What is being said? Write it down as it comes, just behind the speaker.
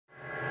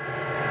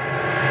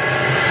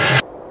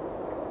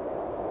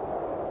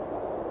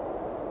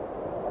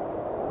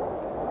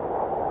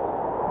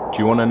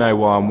you want to know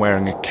why I'm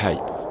wearing a cape?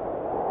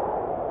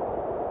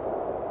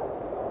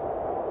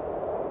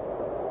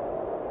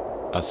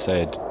 I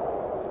said,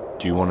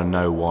 do you want to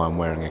know why I'm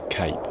wearing a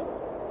cape?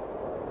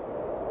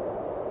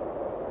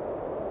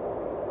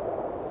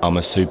 I'm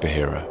a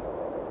superhero.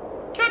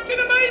 Captain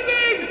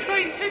Amazing! The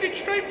train's headed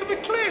straight for the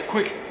cliff!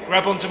 Quick,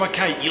 grab onto my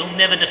cape. You'll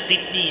never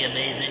defeat me,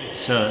 Amazing.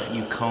 Sir,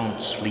 you can't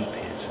sleep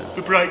here, sir.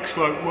 The brakes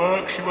won't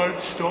work, she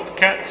won't stop,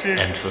 Captain.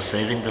 And for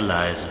saving the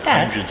lives of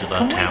Dad, hundreds of our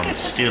can we town's get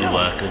the steel film?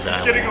 workers,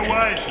 I getting want you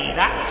away. to keep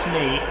That's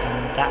me,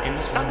 and that's in the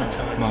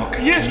summertime. Mark,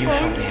 Yes, can you Mum,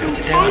 help me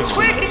still out? time.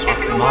 Quick, it's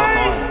getting away!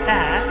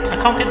 Dad, I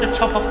can't get the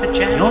top off the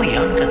jacket. You're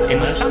younger than in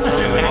the most.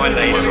 summertime. My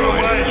lady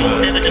ride. You'll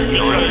never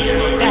defeat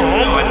me.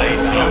 Dad, My lady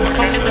I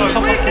can't get the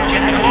top off the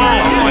jacket.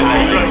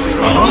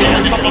 You'll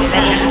never defeat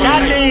me.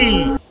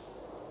 Daddy!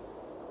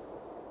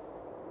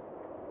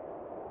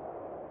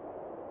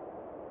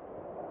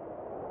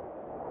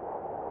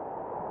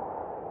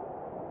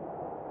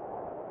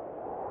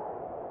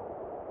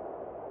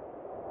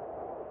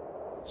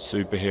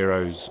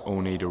 Superheroes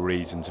all need a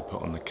reason to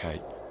put on the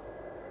cape.